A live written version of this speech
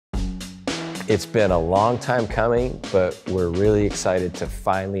It's been a long time coming, but we're really excited to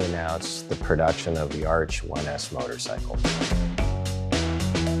finally announce the production of the Arch 1S motorcycle.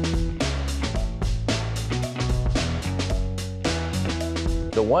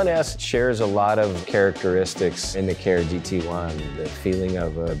 The 1S shares a lot of characteristics in the KR GT1, the feeling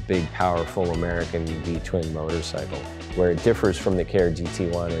of a big, powerful American V-twin motorcycle. Where it differs from the KR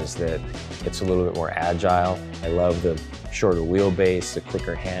GT1 is that it's a little bit more agile. I love the shorter wheelbase, the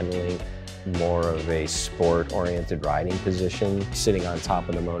quicker handling, more of a sport-oriented riding position, sitting on top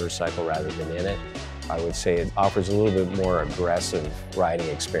of the motorcycle rather than in it. I would say it offers a little bit more aggressive riding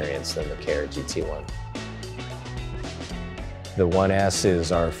experience than the KR GT1. The 1S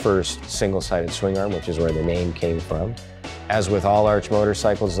is our first single-sided swing arm, which is where the name came from. As with all Arch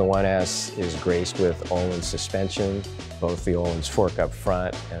motorcycles, the 1S is graced with Öhlins suspension, both the Öhlins fork up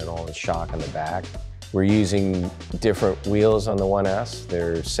front and an Öhlins shock on the back. We're using different wheels on the 1S.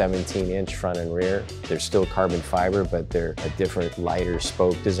 They're 17-inch front and rear. They're still carbon fiber, but they're a different, lighter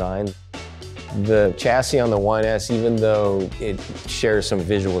spoke design. The chassis on the 1S, even though it shares some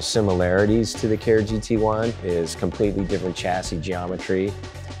visual similarities to the KR GT1, is completely different chassis geometry.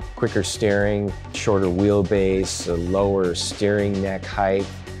 Quicker steering, shorter wheelbase, a lower steering neck height,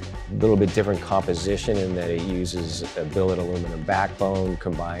 a little bit different composition in that it uses a billet aluminum backbone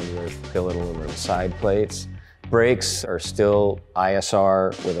combined with billet aluminum side plates. Brakes are still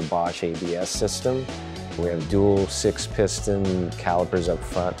ISR with a Bosch ABS system. We have dual 6-piston calipers up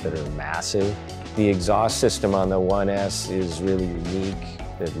front that are massive. The exhaust system on the 1S is really unique.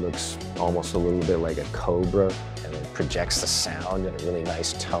 It looks almost a little bit like a Cobra, and it projects the sound in a really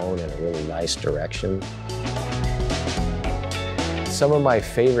nice tone and a really nice direction. Some of my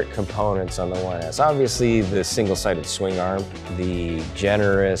favorite components on the 1S, obviously the single-sided swing arm, the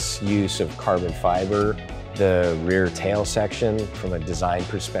generous use of carbon fiber. The rear tail section, from a design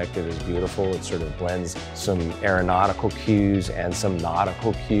perspective, is beautiful. It sort of blends some aeronautical cues and some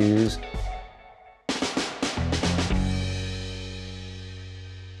nautical cues.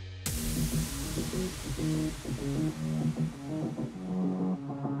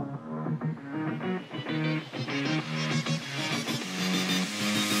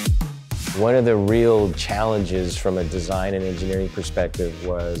 One of the real challenges from a design and engineering perspective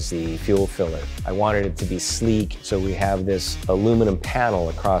was the fuel filler. I wanted it to be sleek, so we have this aluminum panel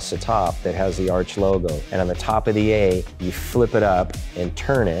across the top that has the Arch logo. And on the top of the A, you flip it up and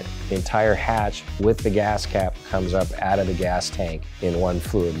turn it. The entire hatch with the gas cap comes up out of the gas tank in one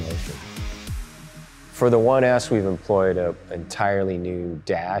fluid motion. For the 1S, we've employed an entirely new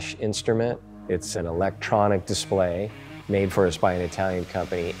dash instrument. It's an electronic display made for us by an Italian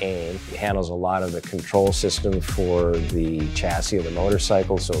company, AIM. It handles a lot of the control system for the chassis of the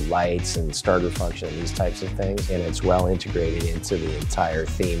motorcycle, so lights and starter function and these types of things, and it's well integrated into the entire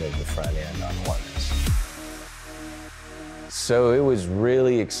theme of the front end on the 1S. So it was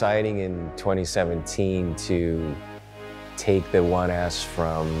really exciting in 2017 to take the 1S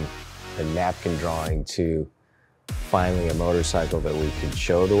from a napkin drawing to finally a motorcycle that we could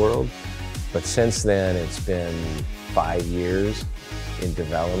show the world. But since then, it's been 5 years in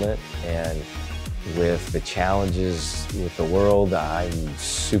development, and with the challenges with the world, I'm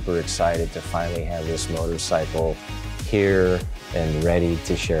super excited to finally have this motorcycle here and ready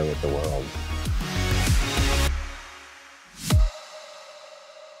to share with the world.